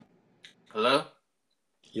Hello?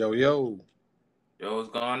 Yo, yo. Yo, what's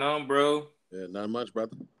going on, bro? Yeah, not much,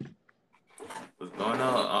 brother. What's going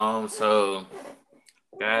on? So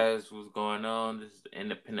guys, what's going on? This is the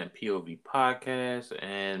Independent POV podcast,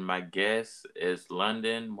 and my guest is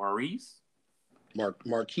London Maurice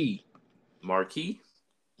Marquis. Marquis.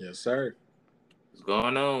 Yes, sir. What's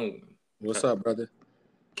going on? What's up, brother?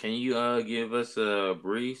 Can you give us a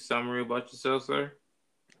brief summary about yourself, sir?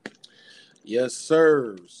 Yes,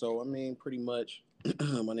 sir. So, pretty much,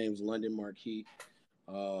 my name is London Marquis.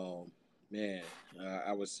 Um, man,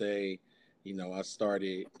 I would say, I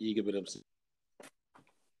started, you give it up,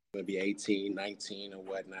 maybe 18, 19, or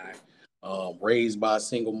whatnot. Raised by a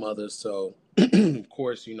single mother. So, of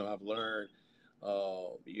course, I've learned,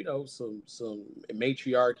 some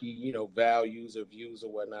matriarchy, values or views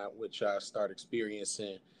or whatnot, which I start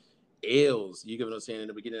experiencing ills. You get what I'm saying? In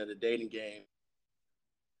the beginning of the dating game,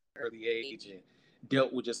 early age, and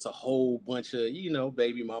dealt with just a whole bunch of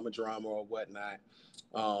baby mama drama or whatnot,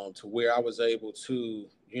 to where I was able to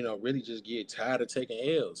really just get tired of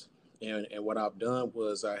taking L's. And what I've done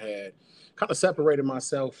was I had kind of separated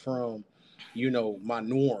myself from my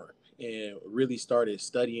norm and really started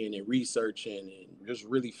studying and researching and just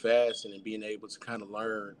really fast and being able to kind of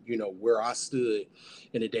learn where I stood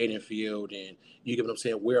in the dating field, and you get what I'm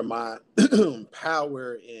saying, where my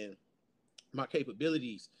power and my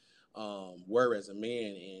capabilities were as a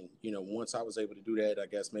man. And once I was able to do that, I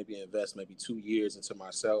guess maybe invest maybe 2 years into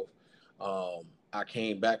myself, I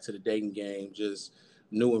came back to the dating game just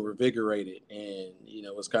new and revigorated. And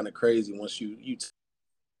it's kind of crazy once you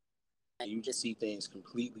just see things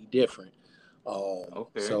completely different.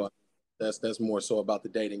 Okay. So that's more so about the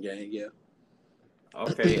dating game. Yeah.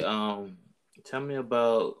 Okay. Tell me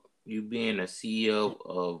about you being a CEO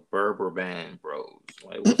of Berber Band Bros.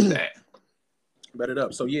 Like, what's that? Bet it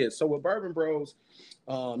up. So yeah, so with Bourbon Bros,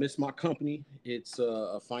 it's my company. It's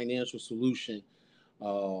a financial solution,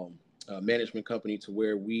 management company, to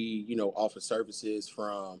where we offer services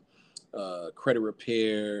from credit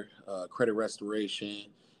repair, credit restoration,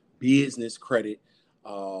 business credit.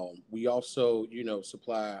 We also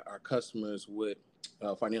supply our customers with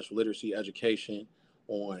financial literacy education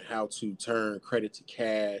on how to turn credit to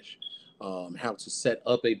cash, how to set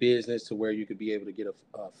up a business to where you could be able to get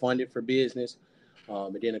funded for business,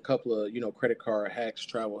 and then a couple of credit card hacks,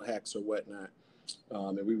 travel hacks, or whatnot.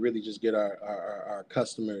 And we really just get our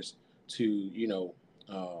customers to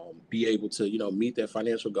be able to meet their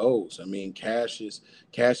financial goals. I mean, cash is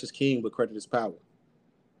king, but credit is power.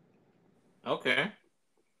 Okay.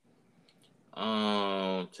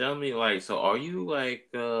 Tell me, like, so are you like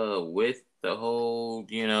with the whole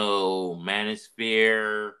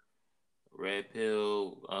manosphere red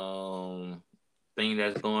pill thing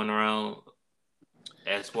that's going around,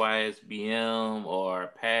 SYSBM or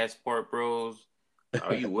Passport Bros?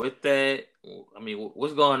 Are you with that? I mean,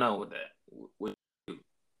 what's going on with that? With you?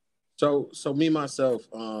 So me myself,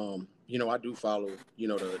 I do follow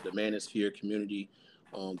the manosphere community,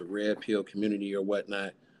 the red pill community or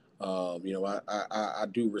whatnot. I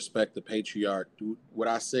do respect the patriarch. What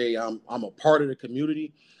I say, I'm a part of the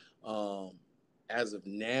community. Um, as of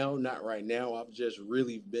now, not right now. I've just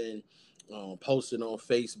really been posting on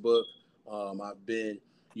Facebook. I've been,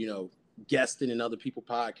 you know, guesting in other people's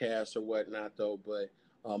podcasts or whatnot, though. But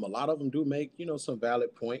a lot of them do make, some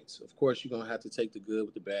valid points. Of course, you're gonna have to take the good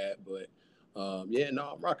with the bad, but yeah,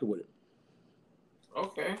 no, I'm rocking with it.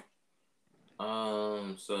 Okay.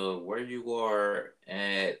 So where you are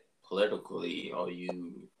at politically? Are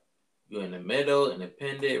you in the middle,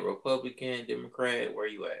 independent, Republican, Democrat? Where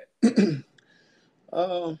you at?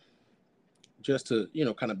 Um, just to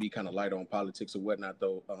kind of be kind of light on politics or whatnot,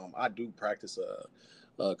 though. I do practice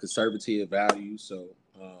a conservative value, so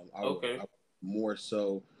I Okay. more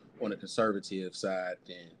so on the conservative side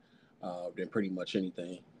than pretty much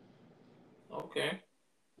anything. Okay.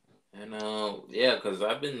 And yeah, cause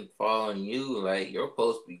I've been following you. Like you're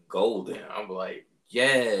supposed to be golden. I'm like,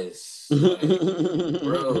 yes, like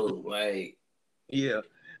bro, like Yeah.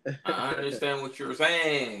 I understand what you're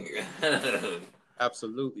saying.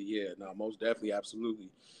 Absolutely, yeah. No, most definitely,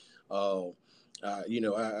 absolutely. Uh,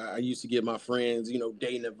 I used to give my friends,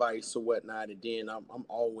 dating advice or whatnot, and then I'm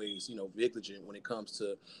always, vigilant when it comes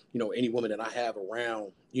to, any woman that I have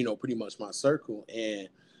around, pretty much my circle. And,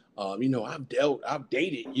 I've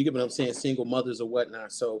dated, you get what I'm saying, single mothers or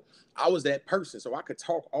whatnot. So I was that person, so I could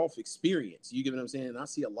talk off experience. You get what I'm saying? And I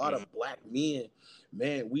see a lot Mhm. of black men,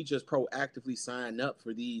 man, we just proactively sign up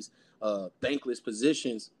for these thankless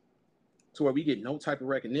positions to where we get no type of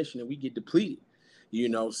recognition and we get depleted.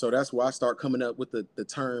 So that's why I start coming up with the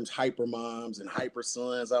terms hyper moms and hyper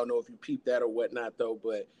sons. I don't know if you peep that or whatnot though,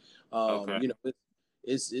 but Okay.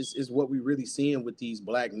 it's what we really seeing with these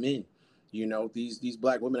black men. These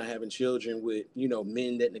black women are having children with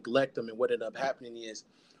men that neglect them, and what ended up happening is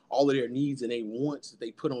all of their needs and they wants that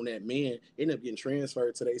they put on that man end up getting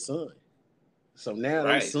transferred to their son. So now they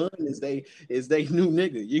Right. son is they new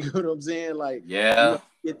nigga. You know what I'm saying? Like Yeah.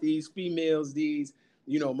 get these females,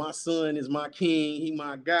 my son is my king, he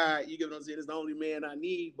my guy. You get what I'm saying? It's the only man I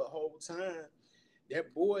need. But whole time,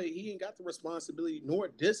 that boy, he ain't got the responsibility nor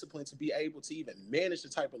discipline to be able to even manage the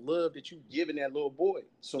type of love that you giving that little boy.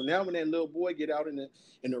 So now when that little boy get out in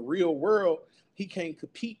the real world, he can't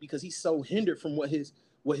compete because he's so hindered from what his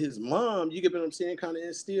mom, you get what I'm saying, kind of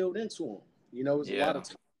instilled into him. It's a lot Yeah. of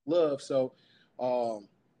love. So um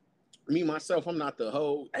me myself, I'm not the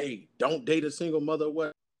whole, hey, don't date a single mother.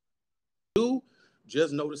 What do?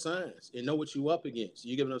 Just know the signs and know what you up against.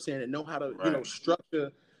 You get what I'm saying? And know how to, Right.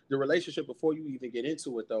 structure the relationship before you even get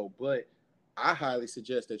into it though. But I highly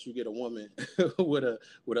suggest that you get a woman with an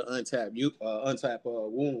untapped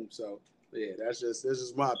womb. So yeah, that's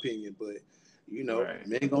just my opinion. But Right.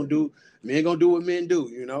 men gonna do what men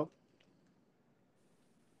do.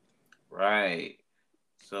 Right.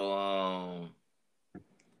 So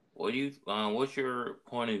what's your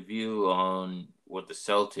point of view on what the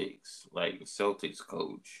Celtics, like the Celtics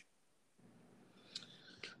coach?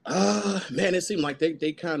 Man, it seemed like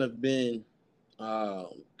they kind of been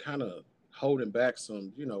kind of holding back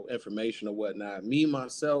some, information or whatnot. Me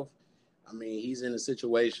myself, I mean, he's in a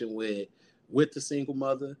situation with the single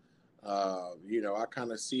mother. I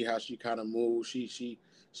kind of see how she kind of moves. She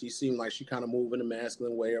seemed like she kind of moved in a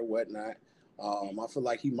masculine way or whatnot. I feel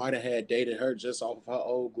like he might have had dated her just off of her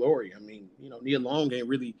old glory. I mean, Nia Long ain't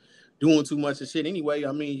really doing too much of shit anyway.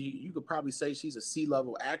 I mean, you could probably say she's a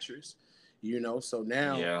C-level actress. So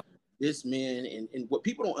now Yeah. this man and what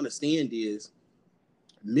people don't understand is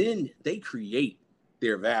men, they create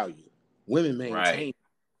their value. Women Right. maintain.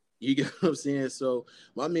 You get what I'm saying? So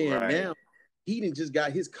my man Right. now, he didn't just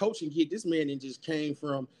got his coaching gig. This man didn't just came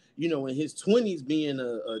from, in his 20s being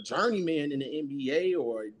a journeyman in the NBA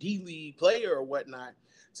or a D League player or whatnot,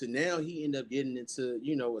 to now he ended up getting into,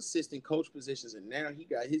 assistant coach positions, and now he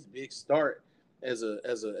got his big start as a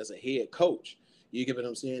head coach. You get what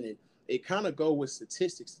I'm saying? And it kind of go with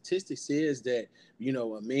statistics. Statistics says that,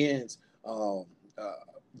 a man's uh,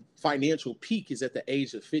 financial peak is at the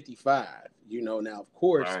age of 55. Now of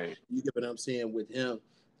course, Right. you get what I'm saying with him.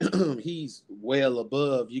 He's well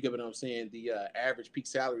above, you get what I'm saying, the average peak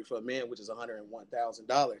salary for a man, which is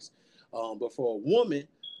 $101,000. But for a woman,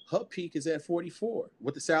 her peak is at 44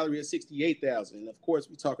 with the salary at 68,000. And of course,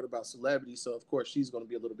 we're talking about celebrities, so of course she's going to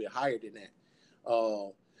be a little bit higher than that.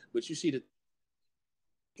 But you see that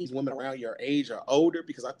these women around your age are older,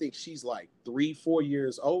 because I think she's like 3-4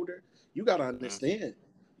 years older. You got to Mhm. understand,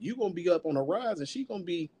 you gonna be up on a rise and she gonna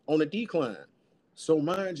be on a decline. So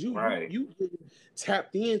mind you, you Right. you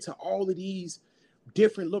tapped into all of these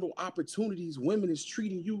different little opportunities. Women is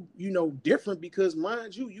treating you, different, because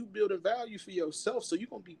mind you, you build a value for yourself. So you're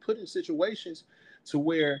gonna be put in situations to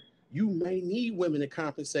where you may need women to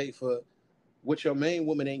compensate for what your main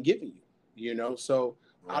woman ain't giving you. So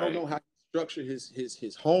I don't Right. know how he structured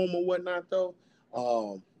his home or whatnot though.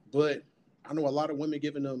 But I know a lot of women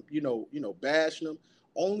giving them, bashing them.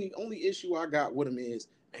 Only issue I got with him is,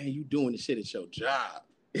 hey, you doing the shit at your job.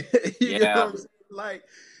 You get what Yeah. I'm saying? Like,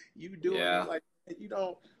 you doing it Yeah. like, you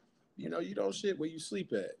don't shit where you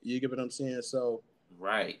sleep at. You get what I'm saying? So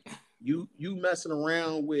Right. you messing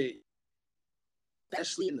around with,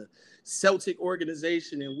 especially in the Celtic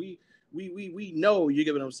organization, and we know, you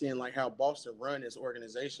get what I'm saying, like how Boston run this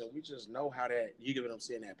organization. We just know how that, you get what I'm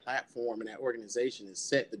saying, that platform and that organization is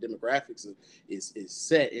set. The demographics is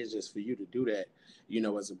set. It's just for you to do that,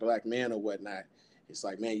 as a black man or whatnot. It's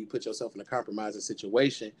like, man, you put yourself in a compromising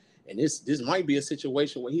situation, and this might be a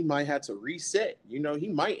situation where he might have to reset. He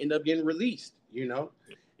might end up getting released. And now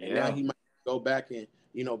Yeah. he might go back and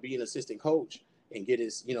be an assistant coach and get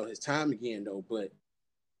his time again though. But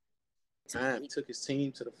time he took his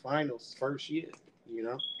team to the finals first year. You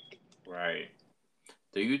know, Right.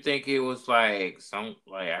 Do you think it was like some,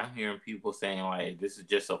 like I'm hearing people saying like this is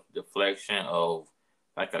just a deflection of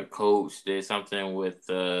like a coach did something with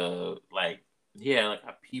like he had like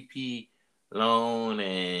a PP loan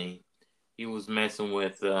and he was messing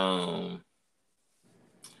with the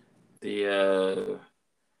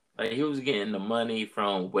like he was getting the money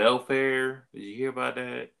from welfare. Did you hear about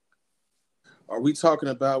that? are we talking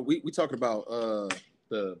about we talking about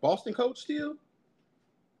the Boston coach still?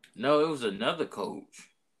 No, it was another coach.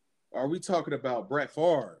 Are we talking about Brett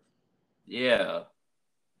Favre? Yeah.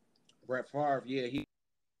 Brett Favre, yeah, he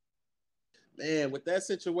man with that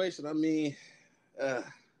situation. I mean, uh,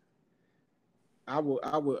 I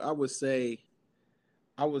would say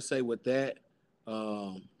with that.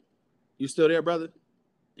 Um, you still there, brother?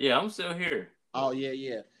 Yeah, I'm still here. Oh yeah,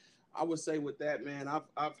 yeah. I would say with that, man.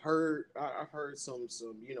 I've heard some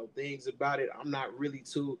things about it. I'm not really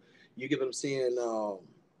too you get what I'm saying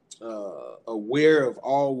aware of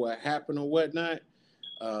all what happened or whatnot.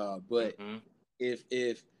 But Hmm.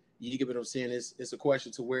 if you get what I'm saying, it's a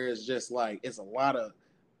question to where it's just like it's a lot of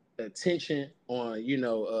attention on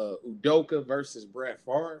Udoka versus Brett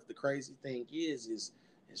Favre. The crazy thing is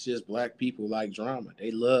it's just black people like drama.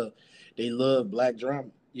 They love black drama.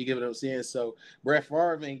 You get what I'm saying? So Brett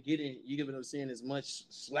Favre ain't getting you get what I'm saying as much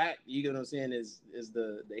slack. You get what I'm saying is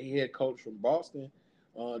the head coach from Boston,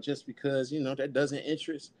 just because that doesn't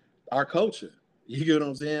interest our culture. You get what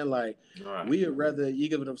I'm saying? Like Right. we would rather you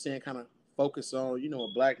get what I'm saying, kind of focus on a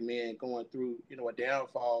black man going through a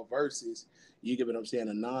downfall versus you get what I'm saying,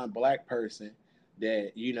 a non-black person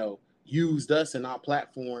that used us and our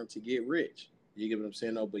platform to get rich. You get what I'm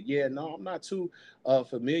saying? No, but yeah, no, I'm not too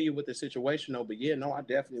familiar with the situation. No, but yeah, no, I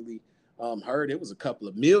definitely heard it was a couple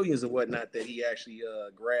of millions and whatnot that he actually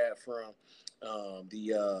grabbed from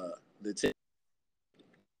the.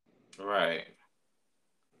 Right.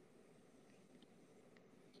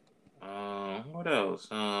 What else?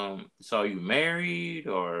 So you married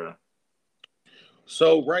or?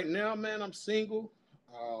 So right now, man, I'm single.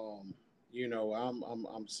 I'm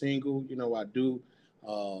single. I do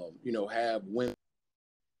have women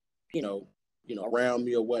you know, around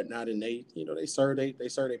me or whatnot, and they serve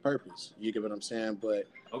their purpose. You get what I'm saying? But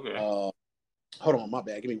Okay. uh, hold on, my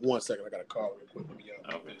bad. Give me 1 second. I got a call real quick. Let me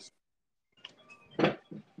get Okay. this.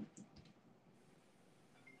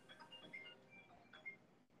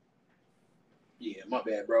 Yeah, my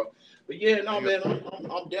bad, bro. But yeah, Are no, you? man,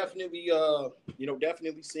 I'm definitely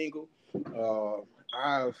definitely single.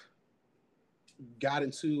 I've got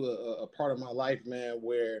into a part of my life, man,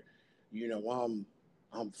 where I'm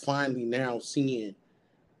finally now seeing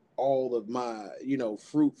all of my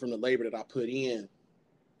fruit from the labor that I put in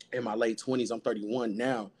my late 20s. I'm 31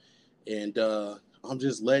 now, and I'm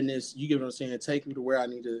just letting this. You get what I'm saying? Take me to where I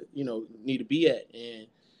need to be at, and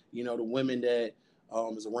the women that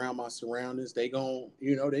is around my surroundings, they gonna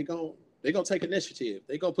take initiative.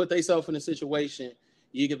 They gonna put themselves in a situation.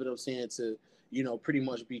 You get what I'm saying to pretty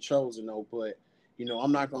much be chosen though, but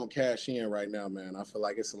I'm not gonna cash in right now, man. I feel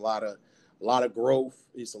like it's a lot of growth.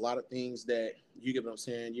 It's a lot of things that you get what I'm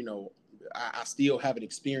saying. I still haven't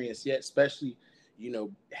experienced yet, especially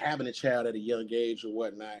having a child at a young age or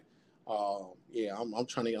whatnot. Yeah, I'm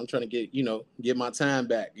trying to get my time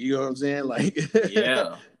back. You know what I'm saying? Like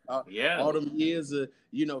Yeah. uh, Yeah. all them years of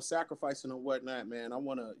sacrificing and whatnot, man. I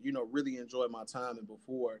want to really enjoy my time, and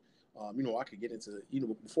before I could get into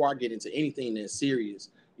before I get into anything that's serious,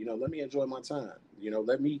 let me enjoy my time.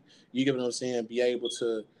 Let me you get what I'm saying, be able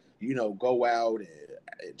to go out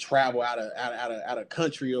and travel out of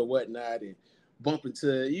country or whatnot, and bump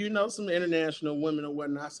into some international women or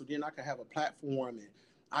whatnot. So then I can have a platform, and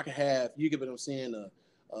I can have you get what I'm saying,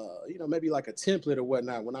 maybe like a template or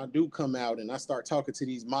whatnot when I do come out and I start talking to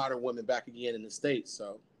these modern women back again in the States.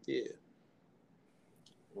 So yeah.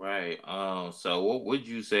 Right. So what would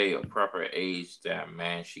you say a proper age that a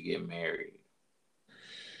man should get married?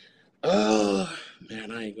 Oh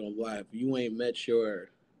man, I ain't gonna lie. If you ain't met your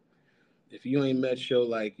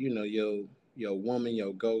like your woman,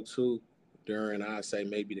 your go-to during, I say,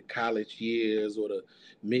 maybe the college years or the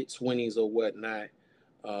mid 20s or whatnot,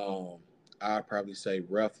 um I'd probably say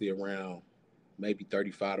roughly around maybe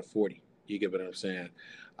 35 to 40. You get what I'm saying?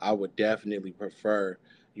 I would definitely prefer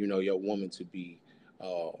your woman to be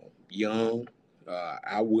uh young.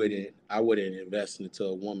 I wouldn't invest into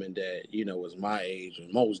a woman that was my age,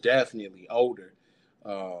 and most definitely older,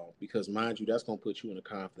 because mind you, that's gonna put you in a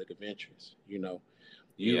conflict of interest. You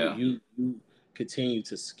Yeah. you continue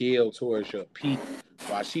to scale towards your peak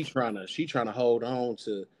while she trying to hold on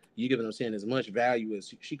to, you get what I'm saying, as much value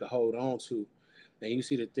as she could hold on to. And you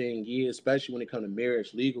see, the thing is, especially when it comes to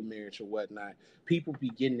marriage, legal marriage or whatnot, people be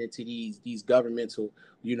getting into these governmental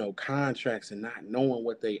contracts and not knowing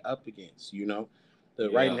what they up against.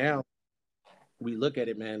 Right Yeah. now we look at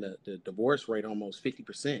it, man, the divorce rate almost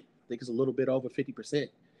 50%. I think it's a little bit over 50%.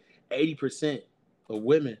 80% of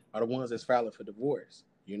women are the ones that's filing for divorce.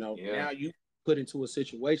 Yeah. Now you put into a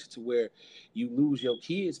situation to where you lose your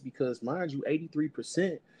kids because, mind you,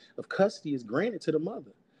 83% of custody is granted to the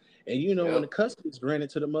mother. And when the Yep. custody is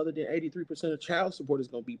granted to the mother, then 83% of child support is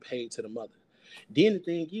going to be paid to the mother. Then the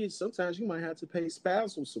thing is, sometimes you might have to pay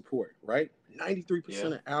spousal support, right?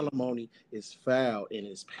 93% Yeah. of alimony is filed and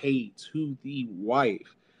is paid to the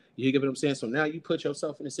wife. You get what I'm saying? So now you put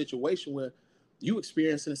yourself in a situation where you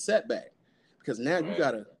experiencing a setback because now you Right.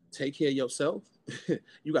 gotta take care of yourself.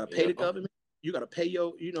 You gotta pay Yeah. the government. You gotta pay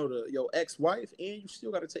your ex-wife, and you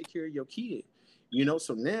still gotta take care of your kid.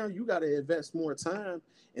 So now you gotta invest more time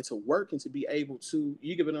into working to be able to,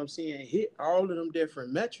 you get what I'm saying, hit all of them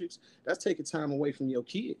different metrics. That's taking time away from your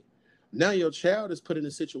kid. Now your child is put in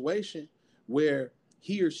a situation where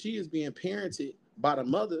he or she is being parented by the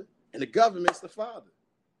mother and the government's the father,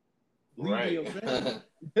 leaving Right. your family.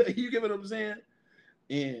 You get what I'm saying?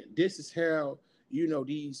 And this is how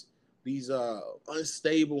these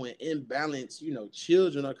unstable and imbalanced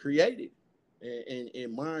children are created.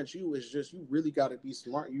 And mind you, it's just you really got to be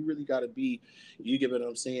smart. You really got to be, you get what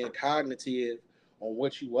I'm saying, cognitive on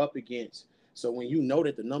what you up against. So when you know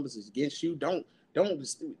that the numbers is against you, don't.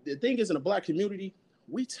 The thing is, in the black community,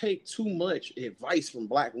 we take too much advice from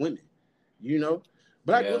black women. You know,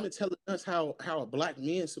 black Yeah. women telling us how a black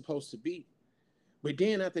man's supposed to be. But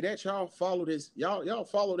then after that, y'all follow this, y'all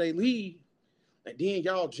follow their lead, and then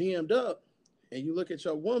y'all jammed up, and you look at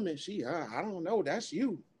your woman, I don't know, that's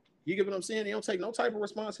you. You get what I'm saying? They don't take no type of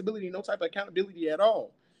responsibility, no type of accountability at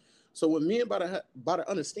all. So what men by to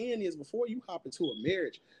understand is before you hop into a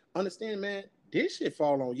marriage, understand, man, this shit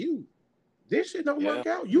fall on you. This shit don't Yeah. work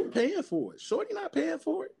out. You paying for it. Shorty not paying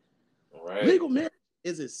for it. Right. Legal marriage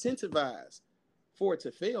is incentivized for it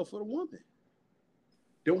to fail for the woman.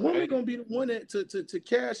 The woman Right. gonna be the one that to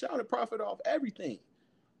cash out and profit off everything.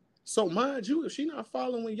 So mind you, if she not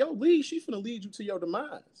following your lead, she finna lead you to your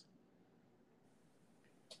demise.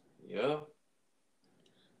 Yeah.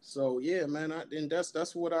 So yeah, man, and that's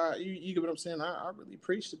what you get what I'm saying. I really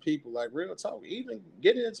preach to people like real talk, even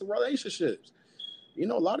getting into relationships. A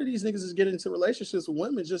lot of these niggas is getting into relationships with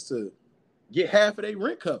women just to get half of their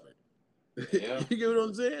rent covered. Yeah. You get what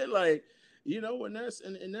I'm saying? Like,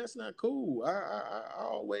 and that's not cool. I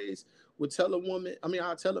always would tell a woman,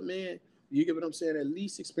 I tell a man, you get what I'm saying, at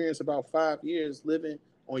least experience about 5 years living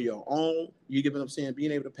on your own. You get what I'm saying,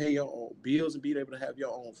 being able to pay your own bills and being able to have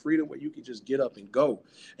your own freedom where you can just get up and go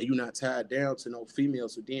and you're not tied down to no female.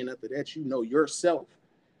 So then after that, you know yourself.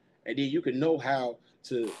 And then you can know how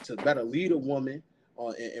to better lead a woman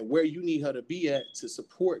and where you need her to be at to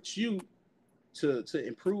support you to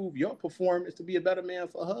improve your performance, to be a better man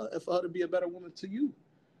for her, and for her to be a better woman to you.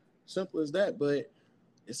 Simple as that. But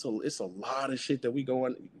it's a lot of shit that we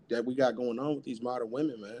got going on with these modern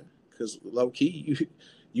women, man. Because low key,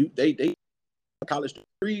 they college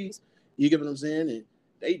degrees, you get what I'm saying, and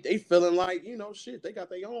they feeling like shit. They got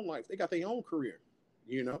their own life, they got their own career,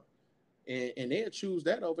 you know, and they'll choose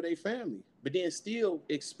that over their family, but then still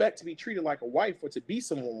expect to be treated like a wife or to be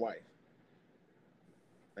someone's wife.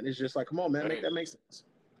 And it's just like, come on, man, make Right. that make sense.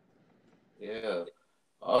 Yeah.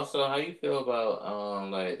 Also, how you feel about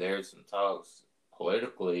like there's some talks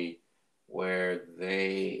politically where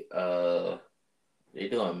they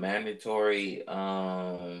doing mandatory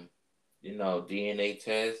DNA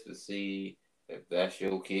tests to see if that's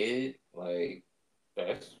your kid. Like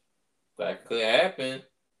that could happen.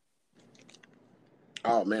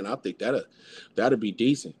 Oh man, I think that'll be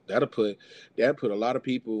decent. That'll put a lot of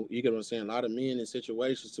people, you get what I'm saying, a lot of men in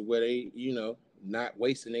situations to where they, not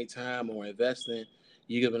wasting their time or investing,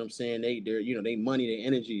 you get what I'm saying, they money, their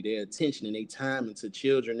energy, their attention, and their time into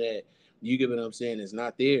children that you get what I'm saying is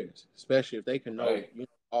not theirs, especially if they can know, Right.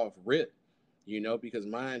 off rip, because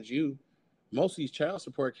mind you, most of these child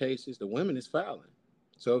support cases, the women is filing.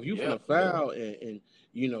 So if you finna Yep. file and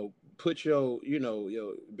put your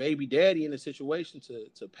baby daddy in a situation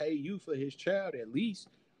to pay you for his child, at least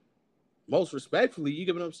most respectfully, you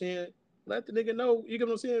get what I'm saying, let the nigga know, you get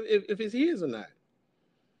what I'm saying, if it's his or not.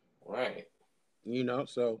 Right.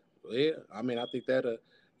 So yeah, I think that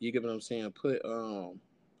you get what I'm saying, put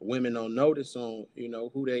women on notice on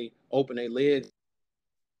who they open their legs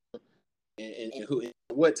and who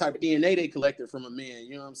what type of DNA they collected from a man,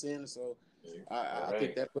 you know what I'm saying. So I think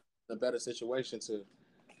Right. that puts in a better situation to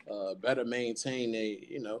better maintain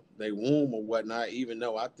they womb or whatnot. Even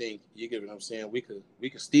though I think, you get what I'm saying, we could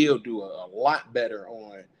still do a lot better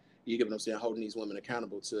on, you get what I'm saying, holding these women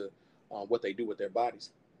accountable to what they do with their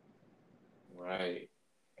bodies. Right.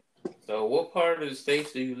 So, what part of the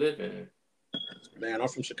states do you live in? Man, I'm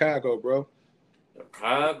from Chicago, bro.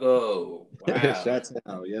 Chicago. Wow. Shout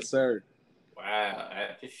out, yes sir. Wow.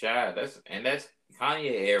 After shot. That's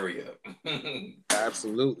Kanye area.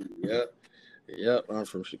 Absolutely, yep, yep. I'm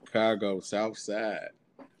from Chicago, South Side.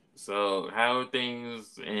 So, how are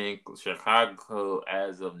things in Chicago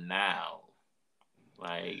as of now?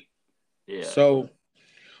 Like, yeah. So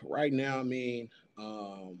right now,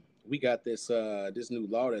 um, we got this new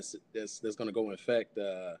law that's going to go in effect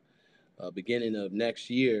beginning of next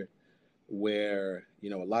year, where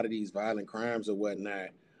a lot of these violent crimes or whatnot,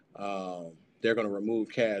 um, they're going to remove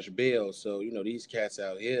cash bail. So these cats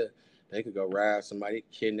out here, they could go rob somebody,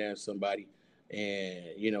 kidnap somebody, and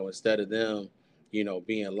instead of them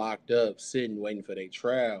being locked up sitting waiting for their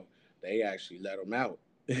trial, they actually let them out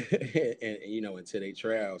and until they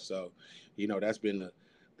trial. So that's been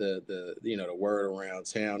the word around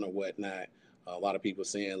town or whatnot. A lot of people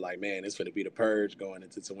saying like, man, it's going to be the purge going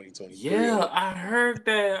into 2023 or Yeah, what. I heard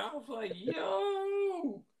that. I was like,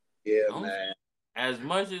 yo. Yeah, I'm, man. as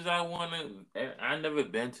much as I want to, I never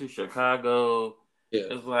been to Chicago. Yeah,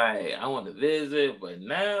 It's like I want to visit, but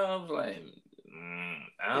now I'm like,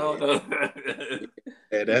 I don't yeah, know.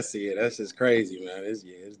 yeah. That's it. That's just crazy, man.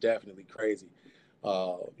 It's definitely crazy.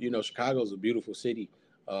 Chicago's a beautiful city.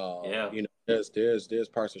 Yeah, There's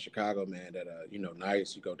parts of Chicago, man, that are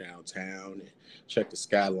nice. You go downtown and check the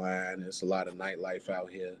skyline. There's a lot of nightlife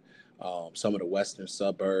out here. Some of the western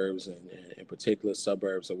suburbs and in particular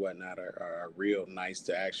suburbs or whatnot are real nice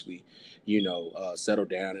to actually, settle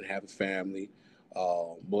down and have a family.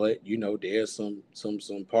 But there's some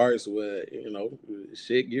parts where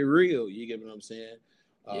shit get real. You get what I'm saying?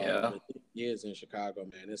 yeah. The thing is in Chicago,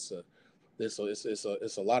 man, it's a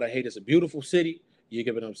lot of hate. It's a beautiful city. You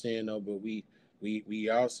get what I'm saying, though. But we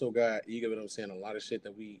also got, you get what I'm saying, a lot of shit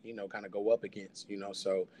that we kind of go up against.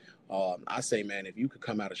 So I say, man, if you could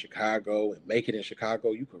come out of Chicago and make it in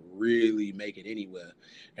Chicago, you could really make it anywhere.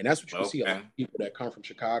 And that's what you can see. A lot Okay, of people that come from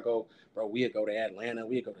Chicago, bro, we'd go to Atlanta,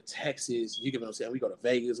 we'd go to Texas. You get what I'm saying? We go to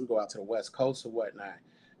Vegas, we go out to the West Coast or whatnot.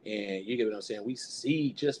 And you get what I'm saying? We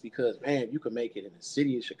see just because, man, you can make it in the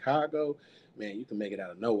city of Chicago, man, you can make it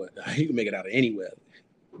out of nowhere. You can make it out of anywhere.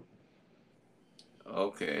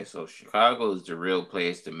 okay. So Chicago is the real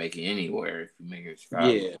place to make it anywhere if you make it Chicago.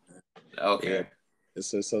 Yeah, yeah. Okay,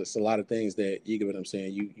 It's a lot of things that you get what I'm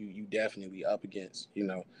saying. You definitely up against.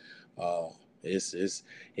 Uh, it's it's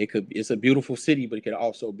a beautiful city, but it could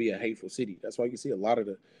also be a hateful city. That's why you see a lot of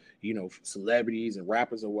the celebrities and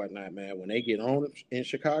rappers and whatnot. Man, when they get on in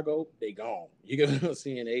Chicago, they gone. You get what I'm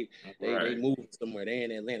saying? They right. move somewhere. They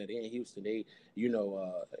in Atlanta. They in Houston. They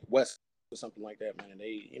West or something like that. Man,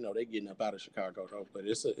 they getting up out of Chicago though. But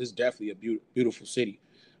it's definitely a beautiful city.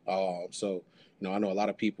 So I know a lot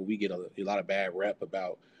of people, we get a lot of bad rep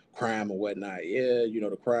about crime or whatnot. Yeah,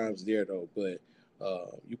 the crime's there though, but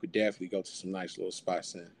you could definitely go to some nice little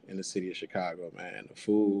spots in the city of Chicago, man. The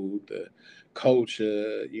food, the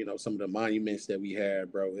culture, some of the monuments that we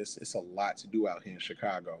have, bro. It's a lot to do out here in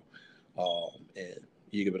Chicago. And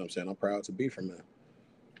you get what I'm saying? I'm proud to be from there.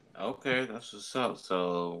 Okay, that's what's up.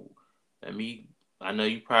 So let me. I know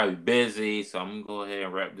you're probably busy, so I'm gonna go ahead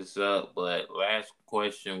and wrap this up. But last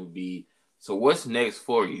question would be: so what's next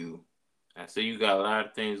for you? I see you got a lot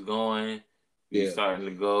of things going. You Yeah. starting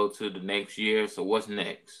to go to the next year. So what's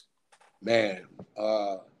next? Man,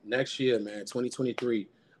 next year, man, 2023,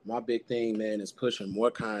 my big thing, man, is pushing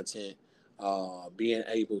more content, being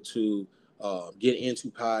able to get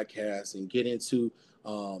into podcasts and get into,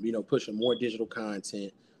 pushing more digital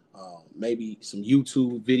content, maybe some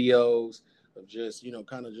YouTube videos of just,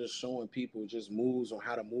 kind of just showing people just moves on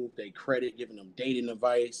how to move their credit, giving them dating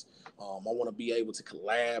advice. I want to be able to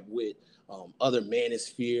collab with other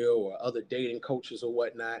manosphere or other dating coaches or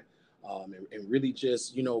whatnot, and really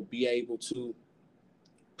just be able to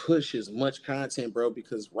push as much content, bro.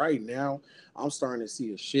 Because right now I'm starting to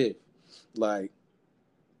see a shift. Like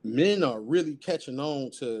men are really catching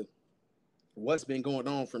on to what's been going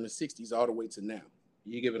on from the '60s all the way to now.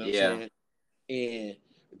 You get what I'm Yeah, saying? And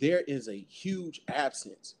there is a huge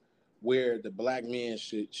absence where the black man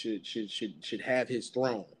should have his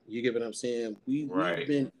throne. You get what I'm saying? We've right.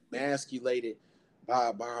 been emasculated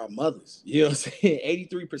by our mothers. You know what I'm saying?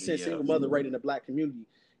 83% Yeah, single mother rate in the black community.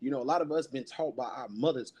 A lot of us been taught by our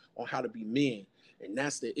mothers on how to be men, and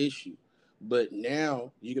that's the issue. But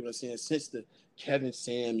now, you get what I'm saying? Since the Kevin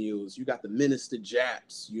Samuels, you got the Minister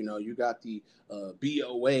Japs, you got the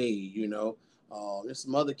BOA, there's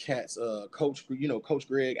some other cats, Coach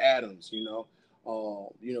Greg Adams, we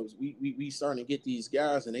starting to get these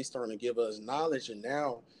guys and they starting to give us knowledge, and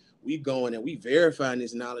now we going and we verifying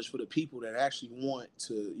this knowledge for the people that actually want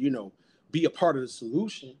to, be a part of the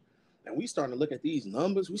solution. And we starting to look at these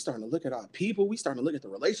numbers, we starting to look at our people, we starting to look at the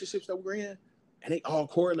relationships that we're in, and they all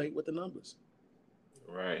correlate with the numbers,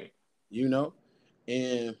 right. you know?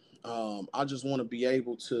 And I just want to be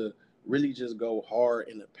able to really just go hard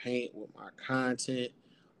in the paint with my content,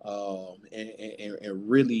 and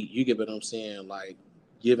really, you get what I'm saying, like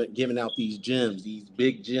giving out these gems, these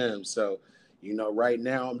big gems. So, Right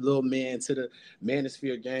now I'm a little man to the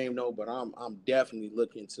manosphere game, though, but I'm definitely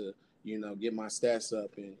looking to, get my stats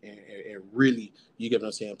up and really, you get what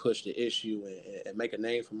I'm saying, push the issue and make a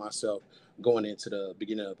name for myself going into the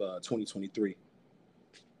beginning of 2023.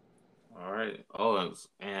 All right. Oh,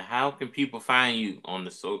 and how can people find you on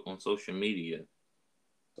on social media?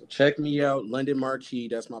 So check me out, Lundon Marquis.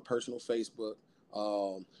 That's my personal Facebook.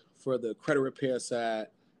 Um, for the credit repair side,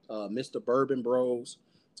 Mr. Bourbon Bros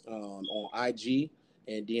on IG,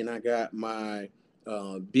 and then I got my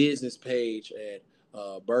business page at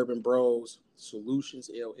Bourbon Bros Solutions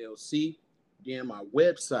LLC. Then my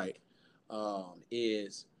website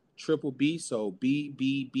is triple B, so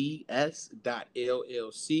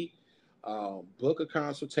BBBS.LLC. Book a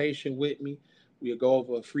consultation with me. We'll go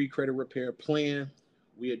over a free credit repair plan.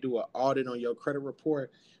 We'll do an audit on your credit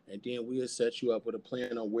report, and then we'll set you up with a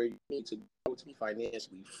plan on where you need to go to be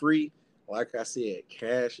financially free. Like I said,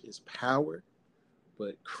 cash is power,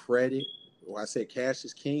 but credit, well, I said cash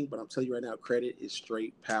is king, but I'm telling you right now, credit is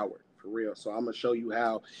straight power for real. So I'm gonna show you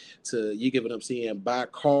how to, you get what I'm saying, buy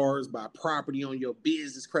cars, buy property on your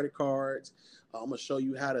business credit cards. I'm gonna show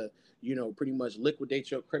you how to, pretty much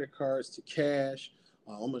liquidate your credit cards to cash.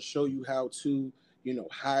 I'm gonna show you how to,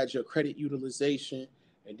 hide your credit utilization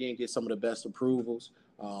and then get some of the best approvals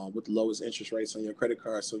with the lowest interest rates on your credit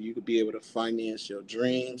card, so you could be able to finance your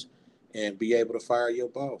dreams and be able to fire your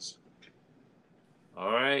boss.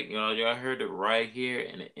 All right, y'all heard it right here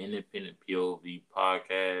in the Independent POV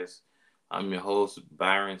podcast. I'm your host,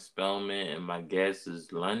 Byron Spellman, and my guest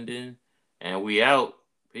is London. And we out.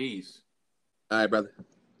 Peace. All right, brother.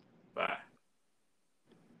 Bye.